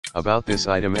About this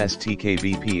item: STK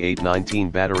BP-819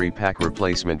 battery pack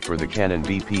replacement for the Canon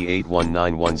BP-819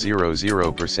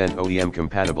 100% OEM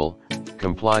compatible,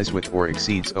 complies with or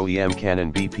exceeds OEM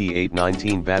Canon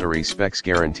BP-819 battery specs,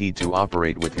 guaranteed to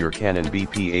operate with your Canon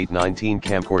BP-819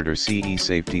 camcorder. CE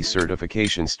safety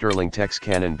certification. Sterling text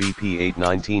Canon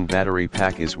BP-819 battery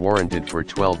pack is warranted for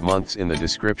 12 months. In the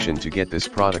description to get this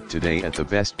product today at the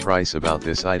best price. About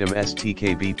this item: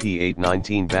 STK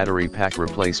BP-819 battery pack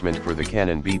replacement for the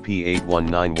Canon BP-819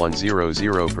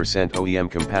 100% OEM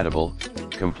compatible,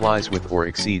 complies with or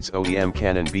exceeds OEM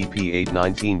Canon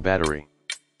BP-819 battery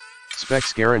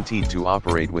specs, guaranteed to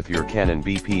operate with your Canon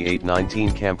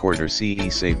BP-819 camcorder.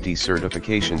 CE safety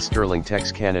certification. Sterling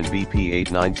text Canon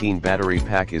BP-819 battery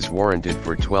pack is warranted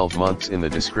for 12 months. In the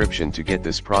description to get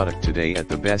this product today at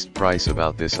the best price.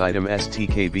 About this item: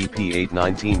 STK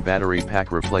BP-819 battery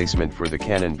pack replacement for the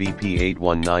Canon BP-819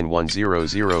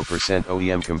 100%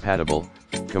 OEM compatible,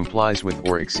 complies with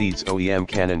or exceeds OEM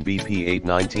Canon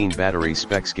BP-819 battery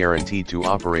specs, guaranteed to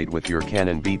operate with your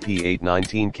Canon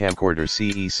BP-819 camcorder.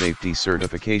 CE safety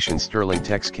certification. Sterling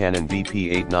text Canon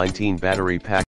BP-819 battery pack